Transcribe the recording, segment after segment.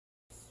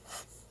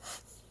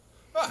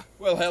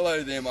Well,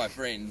 hello there, my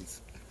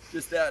friends.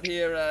 Just out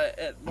here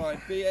at my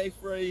bee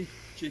apiary,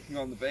 checking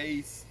on the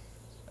bees.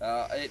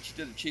 I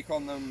actually did a check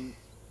on them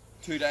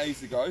 2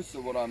 days ago,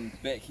 so what I'm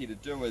back here to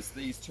do is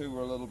these two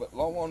were a little bit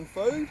low on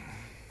food,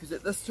 because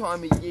at this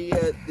time of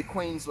year the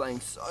queen's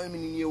laying so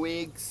many new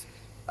eggs,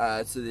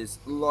 so there's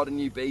a lot of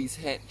new bees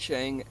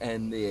hatching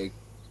and they're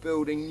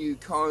building new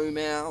comb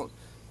out.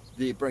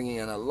 They're bringing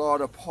in a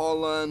lot of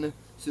pollen,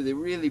 so they're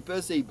really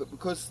busy, but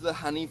because the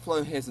honey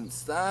flow hasn't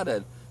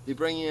started, they're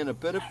bringing in a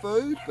bit of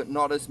food, but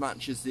not as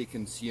much as they're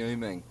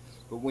consuming.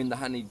 But when the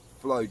honey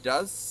flow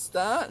does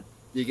start,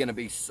 they're going to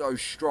be so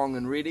strong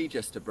and ready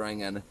just to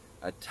bring in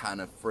a ton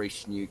of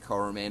fresh new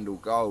Coromandel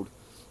Gold.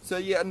 So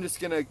yeah, I'm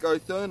just going to go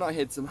through, and I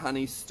had some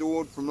honey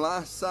stored from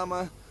last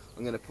summer.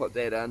 I'm going to put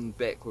that in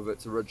back with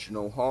its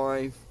original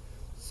hive,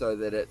 so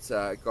that it's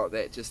got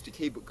that just to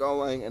keep it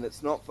going, and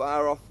it's not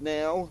far off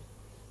now.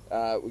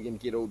 We're going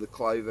to get all the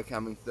clover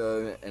coming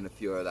through and a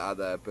few of the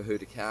other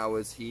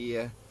Pohutukawas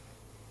here,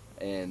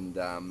 and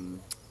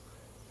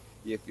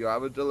yeah, a few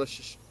other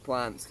delicious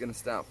plants going to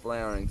start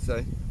flowering,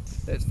 so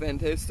that's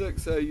fantastic.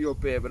 So you'll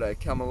be able to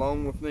come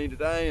along with me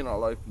today, and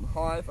I'll open the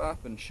hive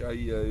up and show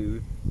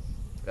you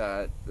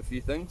a few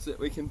things that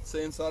we can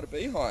see inside a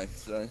beehive.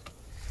 So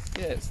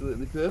yeah,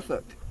 absolutely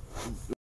perfect.